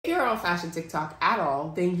you're on fashion TikTok at all,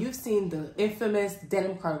 then you've seen the infamous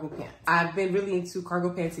denim cargo pants. I've been really into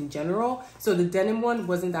cargo pants in general, so the denim one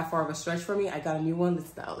wasn't that far of a stretch for me. I got a new one, let's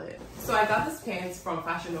style it. So I got this pants from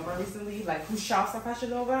Fashion Nova recently, like who shops at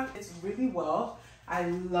Fashion Nova. It's really well. I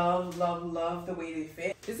love the way they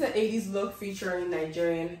fit. This is an 80s look featuring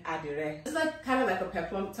Nigerian adire. It's like kind of like a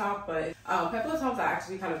peplum top, but peplum tops are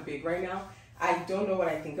actually kind of big right now. I don't know what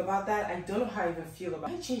I think about that. I don't know how I even feel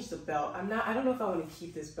about it. I changed the belt. I don't know if I want to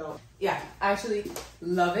keep this belt. Yeah, I actually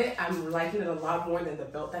love it. I'm liking it a lot more than the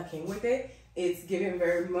belt that came with it. It's giving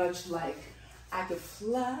very much like I could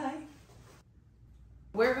fly.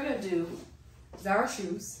 We're gonna do Zara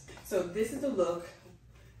shoes. So this is the look.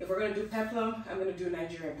 If we're gonna do peplum, I'm gonna do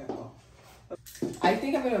Nigerian peplum. I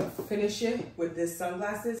think I'm gonna finish it with this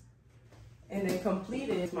sunglasses and then complete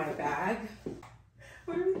it with my bag.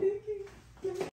 What are we thinking?